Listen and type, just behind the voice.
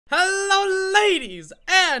Ladies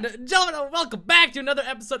and gentlemen, welcome back to another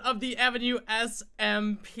episode of the Avenue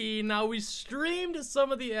SMP. Now, we streamed some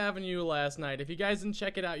of the Avenue last night. If you guys didn't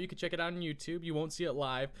check it out, you can check it out on YouTube. You won't see it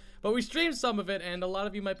live. But we streamed some of it, and a lot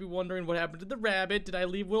of you might be wondering what happened to the rabbit. Did I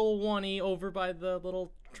leave little Wonnie over by the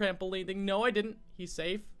little trampoline thing? No, I didn't. He's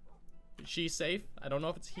safe. She's safe. I don't know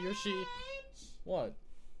if it's he or she. What?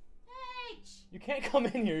 You can't come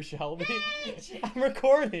in here, Shelby. I'm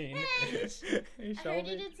recording. Hey, Shelby. I heard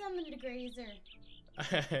you did something to Grazer.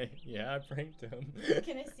 Yeah, I pranked him.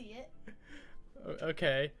 Can I see it?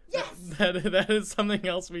 Okay. Yes! That is something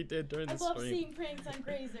else we did during the stream. I love seeing pranks on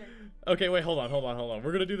Grazer. Okay, wait, hold on.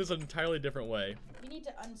 We're gonna do this an entirely different way. You need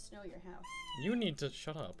to unsnow your house. You need to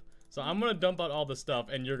shut up. So I'm gonna dump out all the stuff,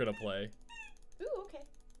 and you're gonna play. Ooh, okay.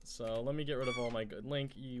 So let me get rid of all my good.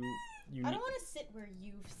 Link, you. I don't want to sit where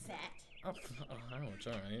you've sat. Oh, ouch,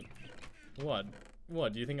 alright.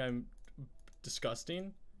 What? Do you think I'm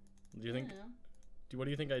disgusting? Do you think... What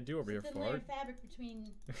do you think I do over here, There's a fart? layer of fabric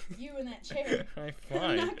between you and that chair. Alright, I'm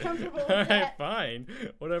fine. not comfortable with Alright, that. fine.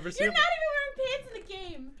 Whatever. You're not even wearing pants in the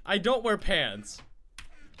game. I don't wear pants.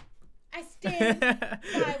 I stand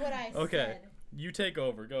by what I Okay, said. you take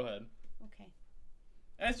over. Go ahead. Okay.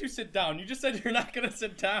 As you sit down, you just said you're not gonna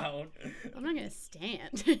sit down. I'm not gonna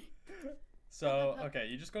stand. So, okay,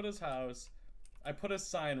 you just go to his house. I put a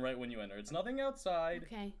sign right when you enter. It's nothing outside.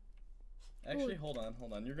 Okay. Actually, hold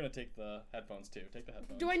on. You're gonna take the headphones too. Take the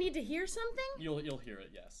headphones. Do I need to hear something? You'll hear it,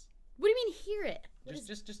 yes. What do you mean hear it?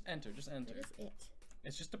 Just enter. Just enter. What is it?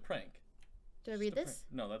 It's just a prank. Do I read this?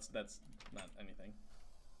 No, that's not anything.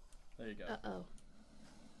 There you go. Uh-oh.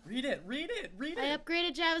 Read it. I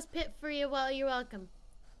upgraded Java's pit for you. Well, you're welcome.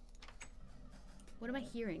 What am I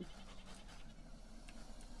hearing?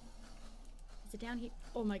 Is it down here?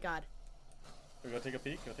 Oh my god. Go take a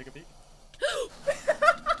peek. How did you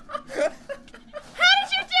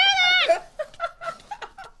do that?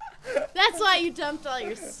 That's why you dumped all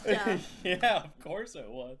your stuff. Yeah, of course it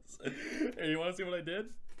was. Hey, you want to see what I did?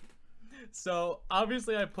 So,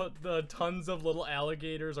 obviously I put the tons of little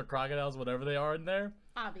alligators or crocodiles, whatever they are, in there.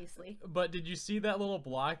 Obviously. But did you see that little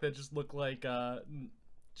block that just looked like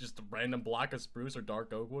just a random block of spruce or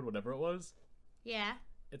dark oak wood, whatever it was? Yeah.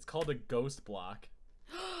 It's called a ghost block.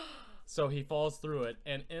 So he falls through it,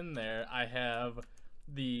 and in there I have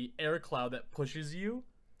the air cloud that pushes you.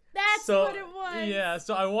 That's what it was. Yeah,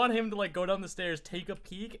 so I want him to like go down the stairs, take a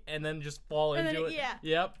peek, and then just fall into it. Yeah.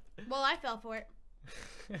 Yep. Well, I fell for it.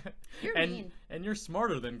 You're mean. And you're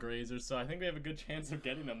smarter than Grazer, so I think we have a good chance of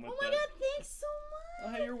getting him with Oh my this. god, thanks so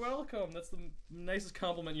much. Oh, you're welcome. That's the nicest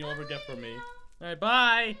compliment you'll ever get from me. Alright,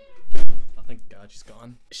 bye. Oh, thank God she's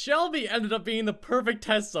gone. Shelby ended up being the perfect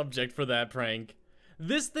test subject for that prank.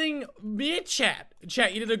 This thing, me and Chat,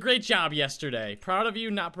 you did a great job yesterday. Proud of you,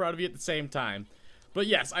 not proud of you at the same time. But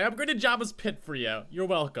yes, I upgraded Java's pit for you. You're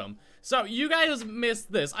welcome. So, you guys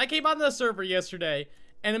missed this. I came on the server yesterday,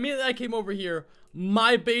 and immediately I came over here,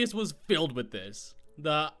 my base was filled with this.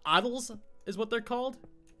 The Oddles is what they're called.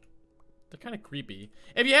 They're kind of creepy.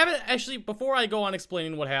 If you haven't, actually, before I go on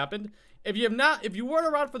explaining what happened, if you weren't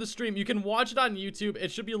around for the stream, you can watch it on YouTube.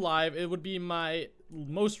 It should be live. It would be my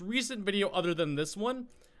most recent video other than this one.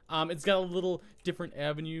 It's got a little different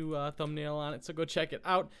Avenue thumbnail on it, so go check it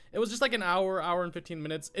out. It was just like an hour and 15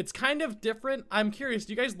 minutes. It's kind of different. I'm curious,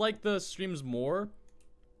 do you guys like the streams more?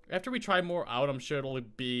 After we try more out, I'm sure it'll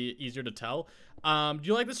be easier to tell. Do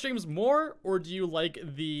you like the streams more, or do you like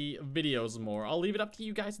the videos more? I'll leave it up to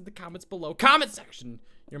you guys in the comments below. Comment section!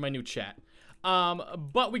 You're my new chat.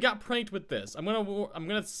 But we got pranked with this. I'm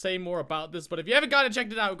gonna say more about this, but if you haven't got it,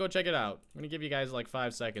 checked it out, go check it out. I'm gonna give you guys like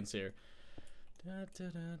 5 seconds here.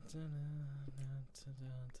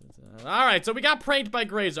 Alright, so we got pranked by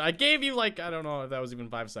Grazer. I gave you like, I don't know if that was even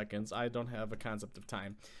 5 seconds. I don't have a concept of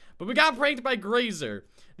time. But we got pranked by Grazer.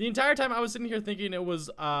 The entire time I was sitting here thinking it was,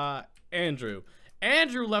 Andrew.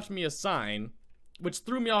 Andrew left me a sign, which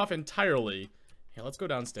threw me off entirely. Here, let's go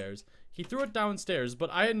downstairs. He threw it downstairs, but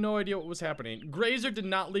I had no idea what was happening. Grazer did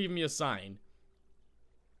not leave me a sign.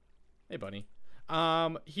 Hey, buddy.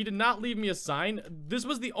 He did not leave me a sign. This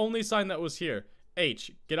was the only sign that was here.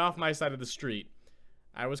 H, get off my side of the street.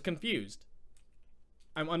 I was confused.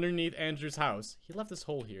 I'm underneath Andrew's house. He left this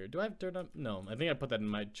hole here. Do I have dirt on? No, I think I put that in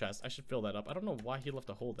my chest. I should fill that up. I don't know why he left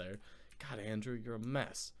a hole there. God, Andrew, you're a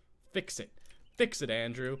mess. Fix it. Fix it,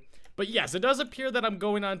 Andrew. But yes, it does appear that I'm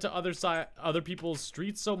going on to other people's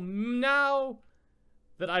streets. So now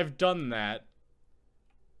that I've done that,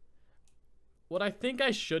 what I think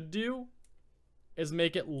I should do is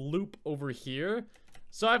make it loop over here.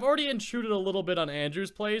 So I've already intruded a little bit on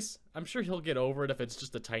Andrew's place. I'm sure he'll get over it if it's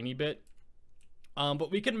just a tiny bit.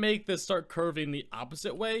 But we can make this start curving the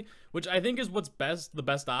opposite way, which I think is what's the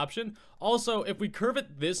best option. Also, if we curve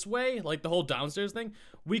it this way, like the whole downstairs thing,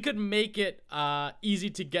 we could make it easy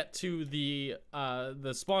to get to the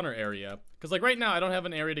spawner area. Because like right now, I don't have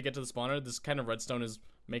an area to get to the spawner. This kind of redstone is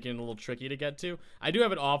making it a little tricky to get to. I do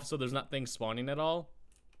have it off, so there's not things spawning at all.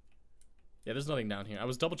 Yeah, there's nothing down here. I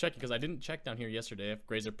was double checking because I didn't check down here yesterday if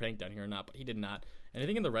Grazer pranked down here or not, but he did not.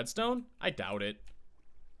 Anything in the redstone? I doubt it.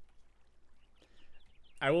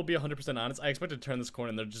 I will be 100% honest. I expected to turn this corner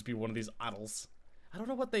and there'd just be one of these ottles. I don't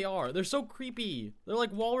know what they are. They're so creepy. They're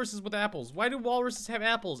like walruses with apples. Why do walruses have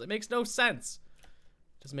apples? It makes no sense.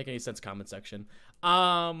 Doesn't make any sense, comment section.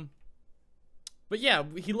 But yeah,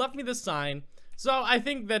 he left me this sign. So I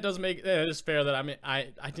think that does make it is fair that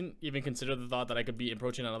I didn't even consider the thought that I could be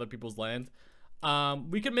encroaching on other people's land.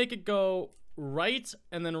 We could make it go right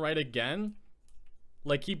and then right again.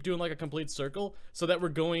 Like keep doing like a complete circle so that we're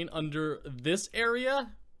going under this area,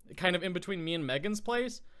 kind of in between me and Megan's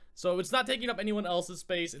place. So it's not taking up anyone else's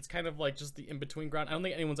space. It's kind of like just the in-between ground. I don't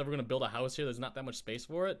think anyone's ever going to build a house here. There's not that much space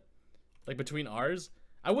for it. Like between ours.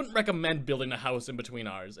 I wouldn't recommend building a house in between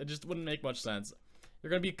ours. It just wouldn't make much sense. You're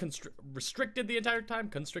going to be restricted the entire time.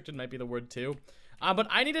 Constricted might be the word too. But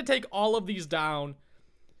I need to take all of these down.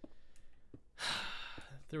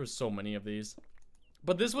 There were so many of these.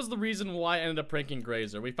 But this was the reason why I ended up pranking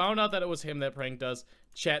Grazer. We found out that it was him that pranked us.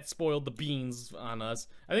 Chat spoiled the beans on us.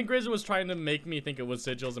 I think Grazer was trying to make me think it was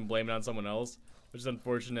Sigils and blame it on someone else, which is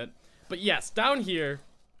unfortunate. But yes, down here.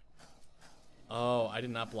 Oh, I did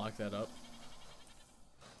not block that up.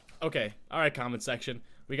 Okay, alright, comment section.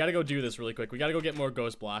 We gotta go do this really quick. We gotta go get more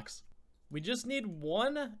ghost blocks. We just need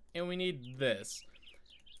one, and we need this.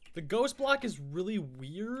 The ghost block is really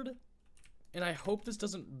weird. And I hope this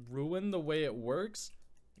doesn't ruin the way it works.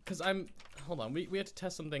 Because hold on, we have to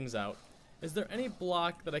test some things out. Is there any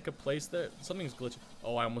block that I could place there? Something's glitching.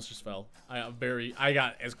 Oh, I almost just fell. I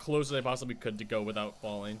got as close as I possibly could to go without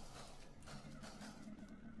falling.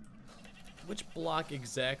 Which block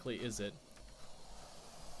exactly is it?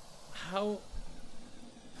 How?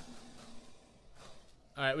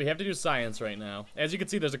 Alright, we have to do science right now. As you can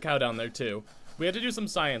see, there's a cow down there too. We have to do some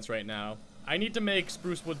science right now. I need to make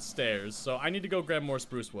spruce wood stairs, so I need to go grab more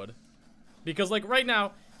spruce wood. Because, like, right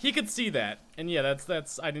now, he could see that. And yeah,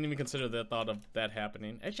 that's I didn't even consider the thought of that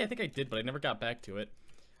happening. Actually, I think I did, but I never got back to it.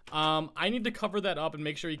 I need to cover that up and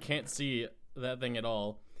make sure he can't see that thing at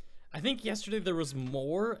all. I think yesterday there was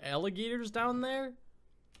more alligators down there,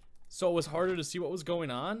 so it was harder to see what was going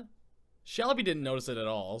on. Shelby didn't notice it at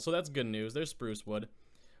all, so that's good news. There's spruce wood.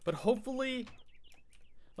 But hopefully...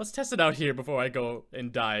 Let's test it out here before I go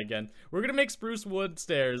and die again. We're gonna make spruce wood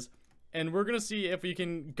stairs, and we're gonna see if we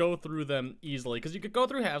can go through them easily. Because you could go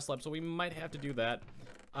through half slab, so we might have to do that.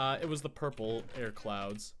 It was the purple air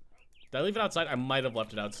clouds. Did I leave it outside? I might have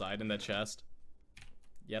left it outside in that chest.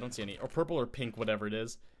 Yeah, I don't see any. Or purple or pink, whatever it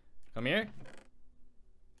is. Come here.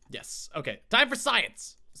 Yes. Okay. Time for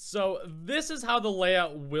science. So this is how the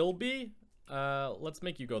layout will be. Let's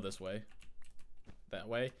make you go this way. That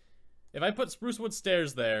way. If I put spruce wood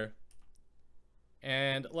stairs there,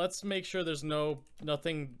 and let's make sure there's no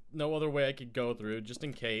other way I could go through, just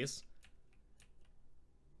in case.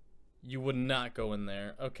 You would not go in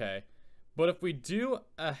there. Okay. But if we do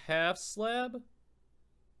a half slab,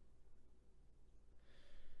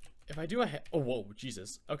 if I do oh, whoa,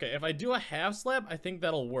 Jesus. Okay, if I do a half slab, I think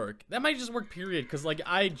that'll work. That might just work, period, because, like,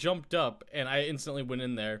 I jumped up and I instantly went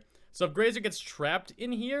in there. So if Grazer gets trapped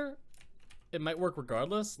in here, it might work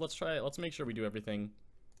regardless. Let's try it. Let's make sure we do everything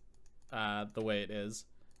the way it is.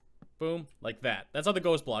 Boom, like that. That's how the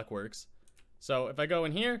ghost block works. So if I go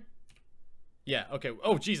in here, yeah, okay.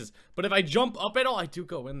 Oh, Jesus. But if I jump up at all, I do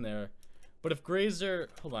go in there. But if Grazer,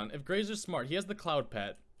 hold on. If Grazer's smart, he has the cloud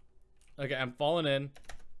pet. Okay, I'm falling in.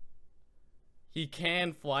 He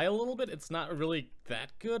can fly a little bit. It's not really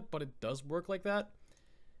that good, but it does work like that.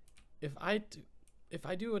 If I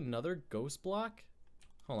do another ghost block,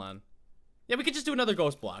 hold on. Yeah, we could just do another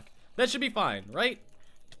ghost block. That should be fine, right?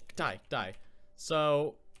 Die.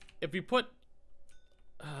 So, if we put...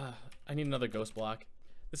 I need another ghost block.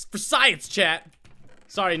 This is for science, chat!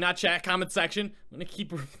 Sorry, not chat, comment section. I'm gonna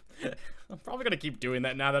keep... I'm probably gonna keep doing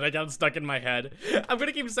that now that I got it stuck in my head. I'm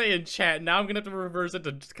gonna keep saying chat. Now I'm gonna have to reverse it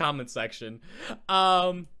to comment section.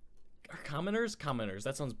 Are commenters? Commenters.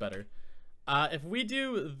 That sounds better. If we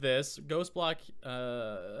do this, ghost block,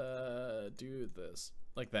 do this.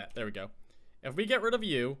 Like that. There we go. If we get rid of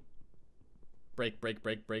you, break.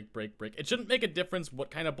 It shouldn't make a difference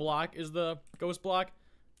what kind of block is the ghost block.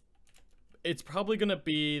 It's probably gonna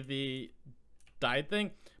be the died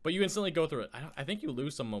thing, but you instantly go through it. I think you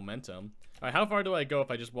lose some momentum. All right, how far do I go if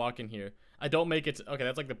I just walk in here? I don't make it okay,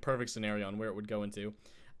 that's like the perfect scenario on where it would go into.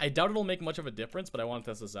 I doubt it'll make much of a difference, but I want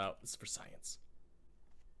to test this out. This is for science.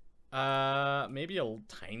 Maybe a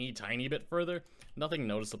tiny bit further. Nothing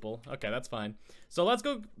noticeable. Okay, that's fine. So let's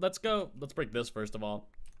break this first of all.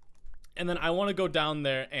 And then I want to go down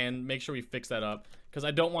there and make sure we fix that up, because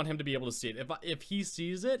I don't want him to be able to see it. If he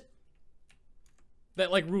sees it,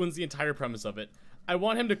 that like ruins the entire premise of it. I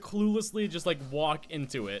want him to cluelessly just like walk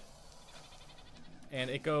into it. And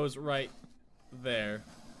it goes right there.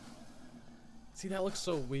 See, that looks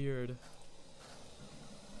so weird.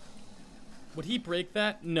 Would he break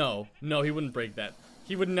that? No, he wouldn't break that.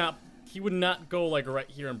 He would not go like right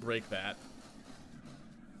here and break that.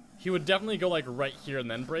 He would definitely go like right here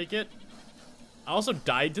and then break it. I also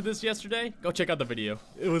died to this yesterday. Go check out the video.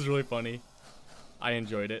 It was really funny. I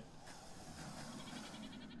enjoyed it.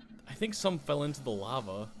 I think some fell into the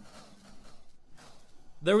lava.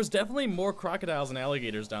 There was definitely more crocodiles and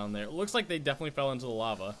alligators down there. It looks like they definitely fell into the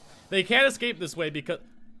lava. They can't escape this way because...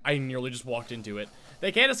 I nearly just walked into it.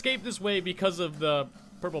 They can't escape this way because of the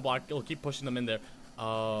purple block. It'll keep pushing them in there.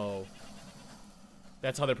 Oh.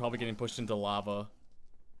 That's how they're probably getting pushed into lava.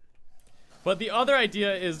 But the other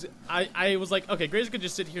idea is, I was like, okay, Grace could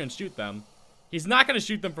just sit here and shoot them. He's not going to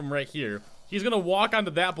shoot them from right here. He's going to walk onto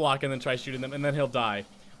that block and then try shooting them, and then he'll die.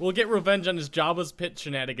 We'll get revenge on his Jabba's Pit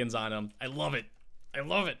shenanigans on him. I love it. I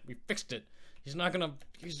love it. We fixed it. He's not gonna,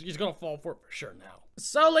 he's gonna fall for it for sure now.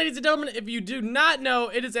 So, ladies and gentlemen, if you do not know,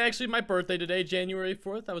 it is actually my birthday today, January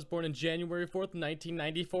 4th. I was born in January 4th,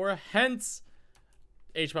 1994, hence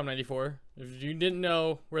H-Bomb 94. If you didn't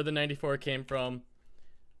know where the 94 came from,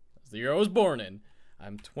 that's the year I was born in.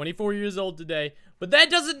 I'm 24 years old today, but that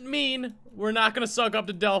doesn't mean we're not gonna suck up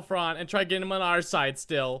to Delphron and try getting him on our side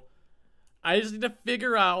still. I just need to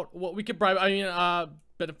figure out what we could bribe,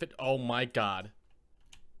 benefit, oh my god.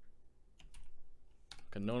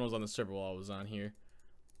 Cause no one was on the server while I was on here.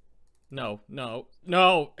 No.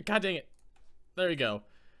 God dang it. There you go.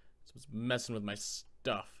 This was messing with my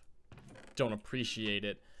stuff. Don't appreciate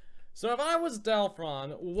it. So if I was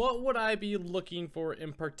Delphron, what would I be looking for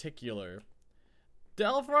in particular?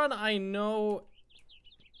 Delphron, I know,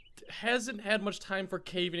 hasn't had much time for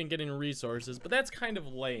caving and getting resources, but that's kind of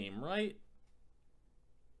lame, right?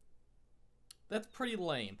 That's pretty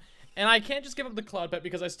lame. And I can't just give up the cloud pet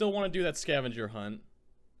because I still want to do that scavenger hunt.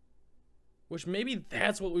 Which maybe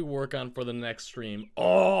that's what we work on for the next stream.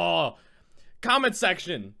 Oh! Comment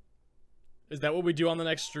section! Is that what we do on the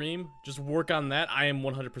next stream? Just work on that? I am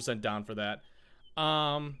 100% down for that.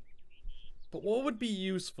 But what would be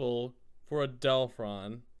useful for a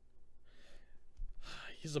Delphron?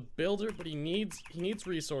 He's a builder, but he needs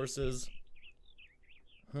resources.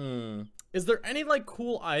 Is there any like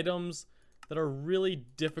cool items that are really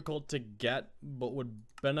difficult to get but would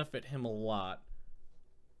benefit him a lot?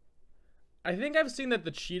 I think I've seen that the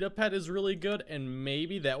cheetah pet is really good, and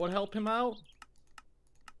maybe that would help him out.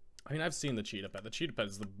 I mean, I've seen the cheetah pet. The cheetah pet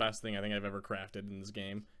is the best thing I think I've ever crafted in this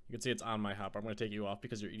game. You can see it's on my hopper. I'm going to take you off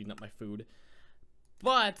because you're eating up my food.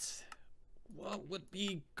 But what would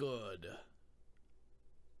be good?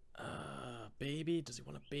 Baby? Does he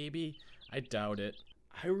want a baby? I doubt it.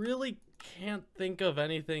 I really can't think of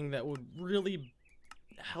anything that would really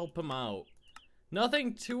help him out.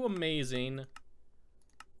 Nothing too amazing.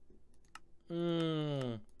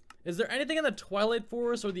 Is there anything in the Twilight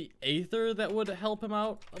Forest or the Aether that would help him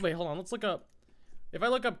out? Oh, wait, hold on. Let's look up. If I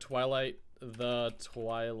look up Twilight, the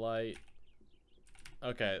Twilight.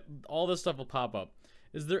 Okay, all this stuff will pop up.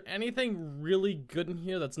 Is there anything really good in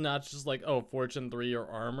here that's not just like, oh, Fortune 3 or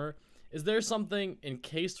armor? Is there something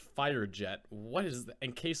encased fire jet? What is the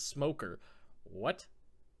encased smoker? What?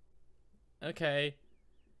 Okay.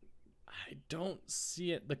 I don't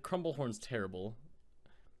see it. The crumble horn's terrible.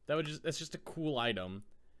 That's just a cool item.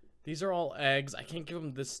 These are all eggs. I can't give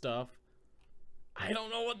them this stuff. I don't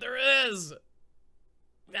know what there is.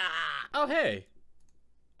 Ah. Oh, hey.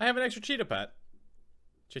 I have an extra cheetah pet.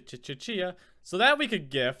 Chia. So that we could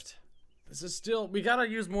gift. This is still, we gotta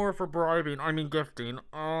use more for bribing. I mean gifting.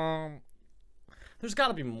 There's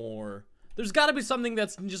gotta be more. There's gotta be something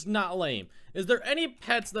that's just not lame. Is there any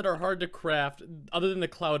pets that are hard to craft other than the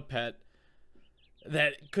cloud pet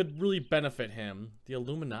that could really benefit him? The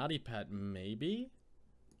Illuminati pet, maybe?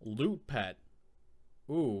 Loot pet.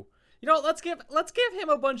 Ooh. You know, let's give him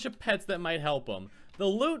a bunch of pets that might help him. The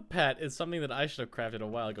loot pet is something that I should have crafted a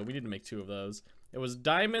while ago. We need to make 2 of those. It was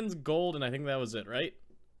diamonds, gold, and I think that was it, right?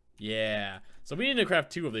 Yeah. So we need to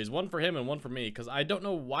craft 2 of these. One for him and one for me, because I don't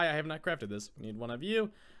know why I have not crafted this. We need one of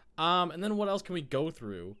you. And then what else can we go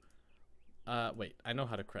through? Wait. I know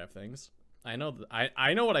how to craft things. I know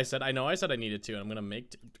I know what I said. I know I said I needed 2, and I'm gonna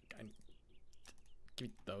make give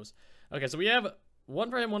me those. Okay, so we have one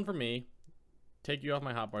for him, one for me. Take you off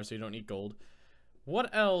my hotbar so you don't need gold.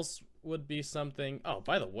 What else would be something? Oh,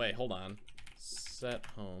 by the way, hold on. Set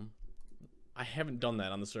home. I haven't done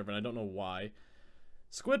that on the server, and I don't know why.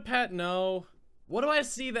 Squid pet, no. What do I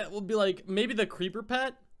see that will be like, maybe the creeper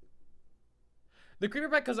pet? The creeper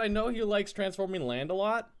pet, because I know he likes transforming land a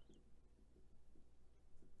lot.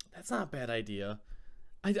 That's not a bad idea.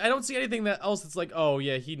 I don't see anything that else that's like, oh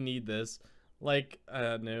yeah, he'd need this. Like,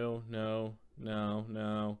 no.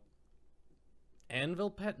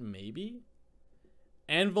 Anvil pet, maybe?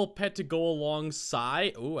 Anvil pet to go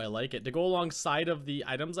alongside. Ooh, I like it. To go alongside of the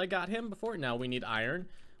items I got him before. Now we need iron,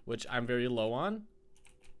 which I'm very low on.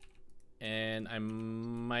 And I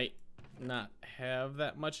might not have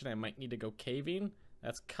that much, and I might need to go caving.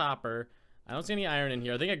 That's copper. I don't see any iron in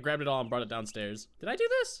here. I think I grabbed it all and brought it downstairs. Did I do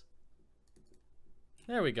this?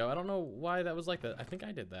 There we go. I don't know why that was like that. I think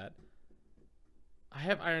I did that. I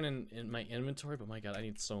have iron in my inventory, but my god, I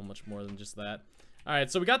need so much more than just that.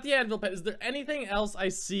 Alright, so we got the anvil pet. Is there anything else I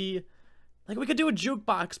see? Like, we could do a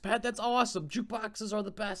jukebox pet. That's awesome. Jukeboxes are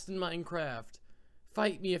the best in Minecraft.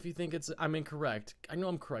 Fight me if you think I'm incorrect. I know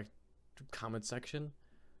I'm correct. Comment section.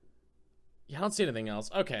 Yeah, I don't see anything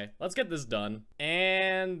else. Okay, let's get this done.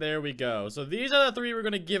 And there we go. So these are the three we're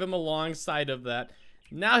going to give him alongside of that.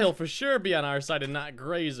 Now he'll for sure be on our side and not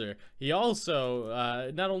Grazer. He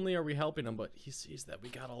also, not only are we helping him, but he sees that we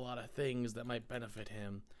got a lot of things that might benefit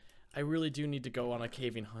him. I really do need to go on a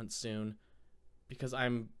caving hunt soon, because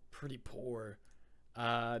I'm pretty poor.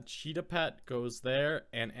 Cheetah pet goes there,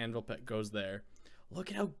 and anvil pet goes there.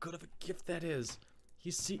 Look at how good of a gift that is.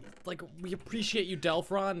 Like, we appreciate you,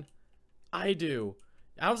 Delphron. I do.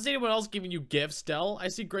 I don't see anyone else giving you gifts, Del. I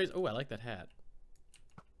see Grace. Oh, I like that hat.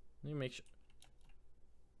 Let me make sure.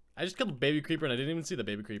 I just killed a baby creeper and I didn't even see the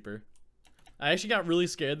baby creeper. I actually got really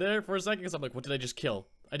scared there for a second because I'm like, what did I just kill?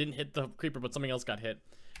 I didn't hit the creeper, but something else got hit.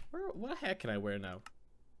 What hat can I wear now?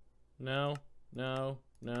 No.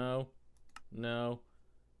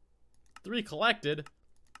 3 collected.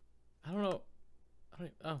 I don't know.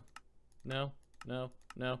 Oh. No.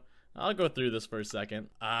 I'll go through this for a second.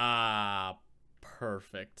 Ah,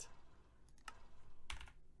 perfect.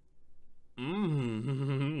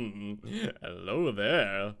 Hello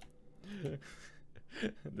there.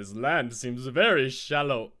 This land seems very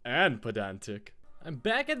shallow and pedantic. I'm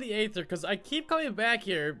back at the Aether because I keep coming back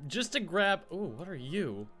here just to grab. Oh, what are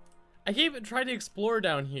you? I keep trying to explore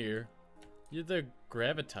down here. You're the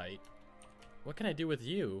Gravitite. What can I do with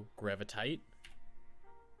you, Gravitite?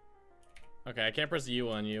 Okay, I can't press U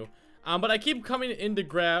on you. But I keep coming in to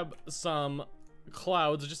grab some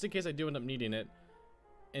clouds just in case I do end up needing it.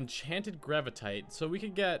 Enchanted Gravitite. So we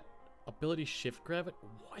could get ability shift gravit.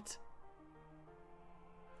 What?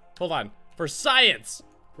 Hold on. For science!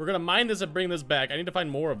 We're gonna mine this and bring this back. I need to find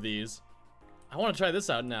more of these. I want to try this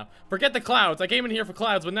out now. Forget the clouds. I came in here for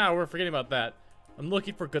clouds, but now we're forgetting about that. I'm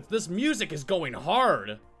looking for good. This music is going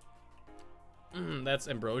hard. That's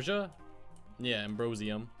ambrosia? Yeah,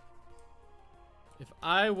 ambrosium. If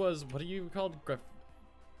I was, what are you called?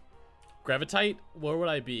 Gravitite? Where would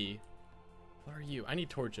I be? What are you? I need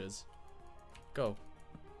torches. Go.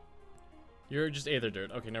 You're just Aether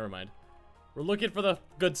dirt. Okay, never mind. We're looking for the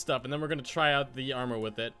good stuff, and then we're gonna try out the armor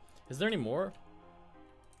with it. Is there any more?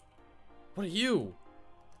 What are you?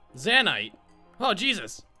 Zanite. Oh,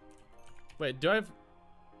 Jesus. Wait, do I have...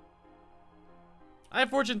 I have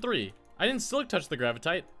Fortune 3. I didn't silk touch the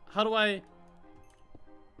Gravitite. How do I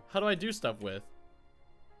do stuff with?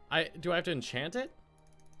 Do I have to enchant it?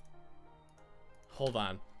 Hold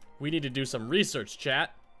on. We need to do some research,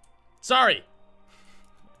 chat. Sorry.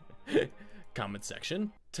 Comment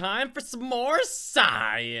section. Time for some more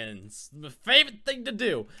science. My favorite thing to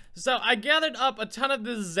do. So I gathered up a ton of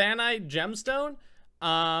this Zanite gemstone.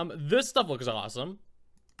 This stuff looks awesome.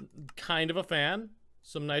 Kind of a fan.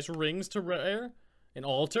 Some nice rings to rare. An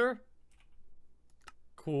altar.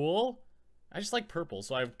 Cool. I just like purple,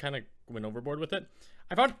 so I kind of went overboard with it.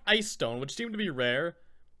 I found ice stone, which seemed to be rare.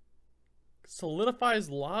 Solidifies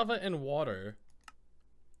lava and water.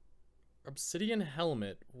 Obsidian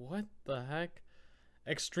helmet. What the heck?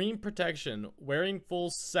 Extreme protection. Wearing full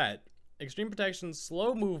set. Extreme protection.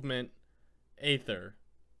 Slow movement. Aether.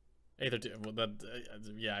 Aether. Well,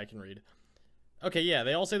 yeah, I can read. Okay, yeah,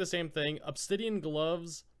 they all say the same thing. Obsidian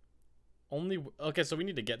gloves. Only. Okay, so we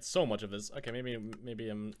need to get so much of this. Okay, maybe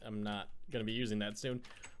I'm not gonna be using that soon.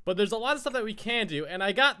 But there's a lot of stuff that we can do, and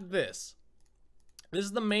I got this. This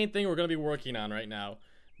is the main thing we're gonna be working on right now.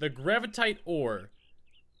 The Gravitite ore.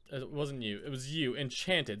 It wasn't you. It was you.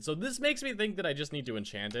 Enchanted. So this makes me think that I just need to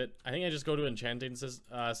enchant it. I think I just go to enchanting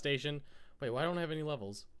station. Wait, why don't I have any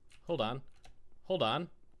levels? Hold on.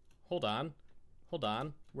 Hold on. Hold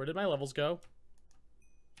on. Where did my levels go?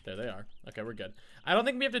 There they are. Okay, we're good. I don't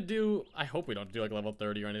think we have to do... I hope we don't do like level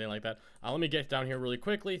 30 or anything like that. Let me get down here really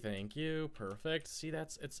quickly. Thank you. Perfect. See,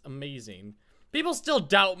 it's amazing. People still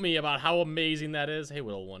doubt me about how amazing that is. Hey,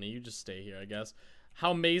 little one, you just stay here, I guess.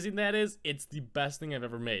 How amazing that is. It's the best thing I've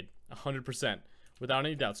ever made. 100%. Without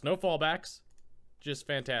any doubts. No fallbacks. Just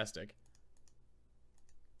fantastic.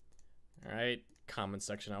 Alright. Comment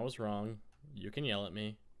section. I was wrong. You can yell at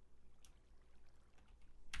me.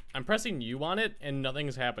 I'm pressing U on it, and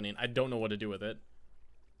nothing's happening. I don't know what to do with it.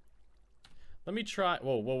 Let me try.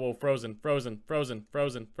 Whoa, whoa, whoa. Frozen, frozen, frozen,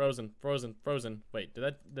 frozen, frozen, frozen, frozen. Wait, did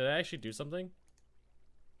I actually do something?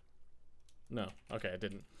 No. Okay, I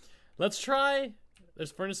didn't. Let's try.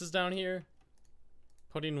 There's furnaces down here.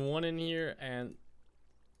 Putting one in here, and...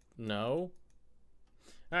 No.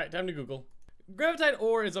 Alright, time to Google. Gravitite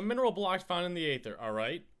ore is a mineral block found in the aether,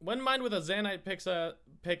 alright? When mined with a zanite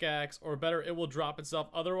pickaxe, or better, it will drop itself.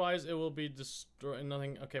 Otherwise, it will be destroyed.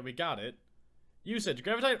 Nothing. Okay, we got it. Usage.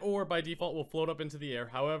 Gravitite ore, by default, will float up into the air.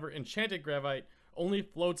 However, enchanted gravite only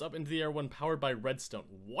floats up into the air when powered by redstone.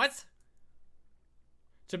 What?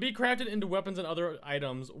 To be crafted into weapons and other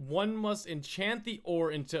items, one must enchant the ore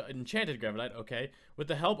into enchanted gravitite, okay, with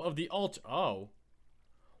the help of the altar. Oh.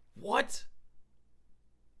 What?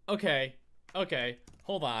 Okay. Okay,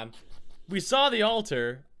 hold on. We saw the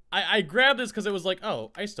altar. I grabbed this because it was like,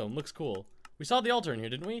 oh, ice stone looks cool. We saw the altar in here,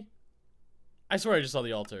 didn't we? I swear I just saw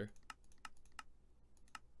the altar.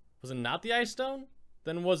 Was it not the ice stone?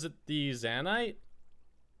 Then was it the zanite?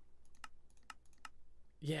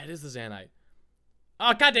 Yeah, it is the zanite.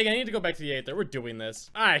 Oh, god dang, I need to go back to the aether. We're doing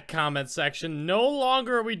this. Alright, comment section. No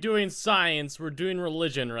longer are we doing science. We're doing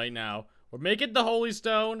religion right now. We're making the holy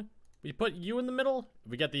stone. We put you in the middle.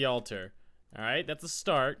 We get the altar. Alright, that's a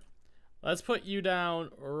start. Let's put you down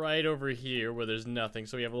right over here where there's nothing,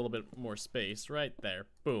 so we have a little bit more space. Right there.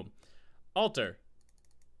 Boom. Altar.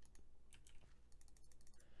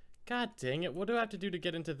 God dang it, what do I have to do to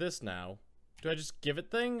get into this now? Do I just give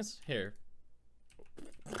it things? Here.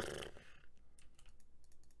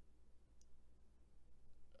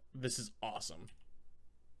 This is awesome.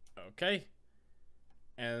 Okay.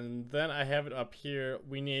 And then I have it up here.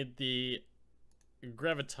 We need the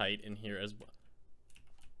gravitite in here as well.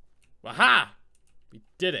 Aha! We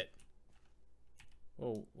did it.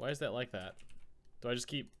 Whoa, why is that like that? Do I just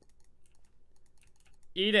keep...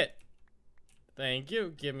 Eat it! Thank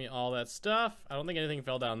you. Give me all that stuff. I don't think anything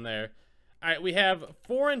fell down there. Alright, we have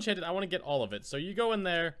 4 enchanted. I want to get all of it. So you go in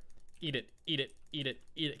there. Eat it. Eat it. Eat it.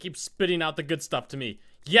 Eat it. Keep spitting out the good stuff to me.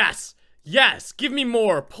 Yes! Yes! Give me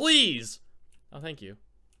more, please! Oh, thank you.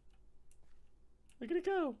 Look at it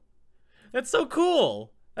go. That's so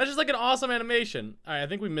cool. That's just like an awesome animation. Alright, I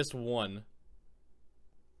think we missed one.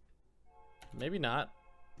 Maybe not.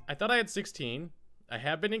 I thought I had 16. I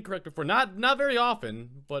have been incorrect before. Not very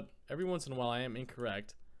often, but every once in a while I am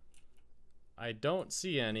incorrect. I don't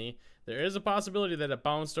see any. There is a possibility that it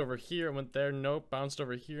bounced over here and went there. Nope. Bounced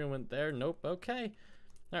over here and went there. Nope. Okay.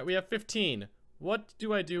 Alright, we have 15. What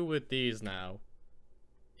do I do with these now?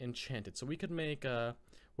 Enchanted. So we could make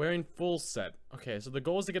wearing full set. Okay, so the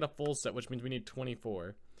goal is to get a full set, which means we need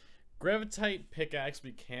 24. Gravitite pickaxe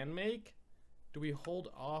we can make. Do we hold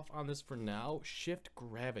off on this for now? Shift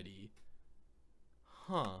gravity.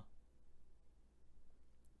 Huh.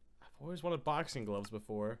 I've always wanted boxing gloves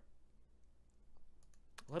before.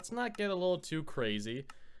 Let's not get a little too crazy.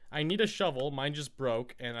 I need a shovel. Mine just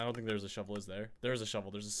broke, and I don't think there's a shovel, is there? There's a shovel.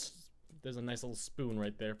 There's a nice little spoon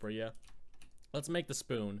right there for you. Let's make the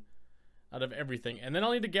spoon out of everything, and then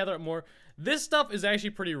I'll need to gather up more. This stuff is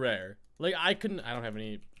actually pretty rare. Like, I don't have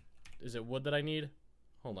any... Is it wood that I need?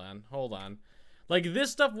 Hold on, hold on. Like,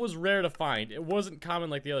 this stuff was rare to find. It wasn't common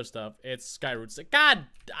like the other stuff. It's skyroots. God,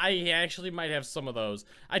 I actually might have some of those.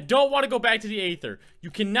 I don't want to go back to the aether.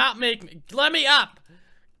 You cannot make me... Let me up!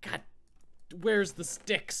 God, where's the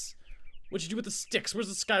sticks? What'd you do with the sticks? Where's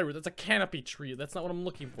the skyroot? That's a canopy tree. That's not what I'm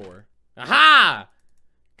looking for. Aha!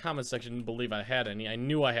 Comment section didn't believe I had any. I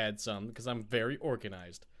knew I had some because I'm very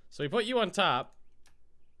organized. So we put you on top.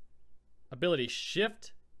 Ability,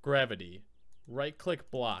 shift gravity. Right click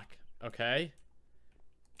block. Okay.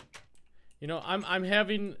 You know, I'm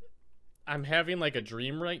having like a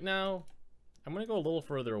dream right now. I'm gonna go a little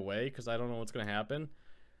further away because I don't know what's gonna happen.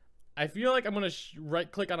 I feel like I'm gonna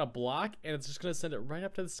right click on a block and it's just gonna send it right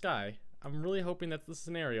up to the sky. I'm really hoping that's the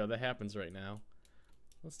scenario that happens right now.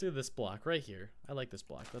 Let's do this block right here. I like this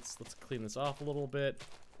block. Let's clean this off a little bit.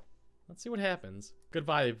 Let's see what happens.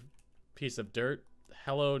 Goodbye, piece of dirt.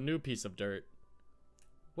 Hello, new piece of dirt.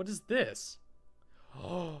 What is this?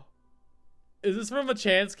 Oh, is this from a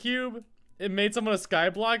chance cube? It made someone a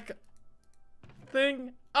skyblock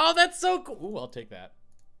thing. Oh, that's so cool. Ooh, I'll take that.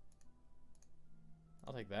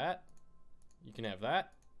 I'll take that. You can have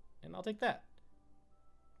that. And I'll take that.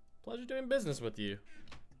 Pleasure doing business with you.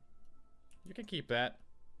 You can keep that.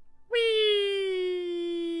 Whee!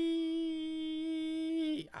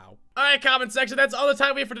 Ow. Alright, comment section. That's all the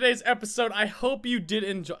time we have for today's episode. I hope you did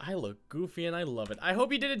enjoy. I look goofy and I love it. I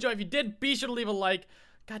hope you did enjoy. If you did, be sure to leave a like.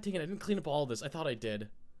 God dang it, I didn't clean up all of this. I thought I did.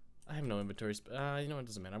 I have no inventory. You know what? It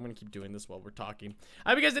doesn't matter. I'm going to keep doing this while we're talking.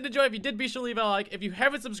 I hope you guys did enjoy. If you did, be sure to leave a like. If you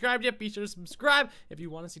haven't subscribed yet, be sure to subscribe. If you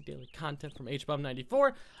want to see daily content from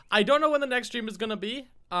HBomb94. I don't know when the next stream is going to be.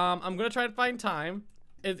 I'm going to try to find time.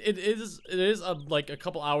 It is like a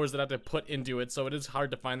couple hours that I have to put into it, so it is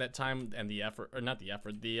hard to find that time and the effort, or not the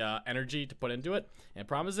effort, the energy to put into it, and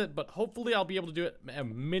promise it, but hopefully I'll be able to do it a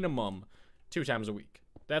minimum 2 times a week.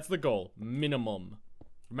 That's the goal, minimum.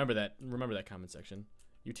 Remember that comment section.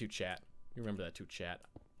 You two chat. You remember that too, chat.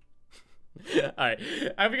 Alright,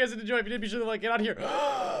 I hope you guys did enjoy. If you did, be sure to like, get out of here.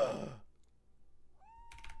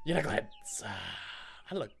 Yeah, go ahead.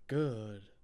 I look good.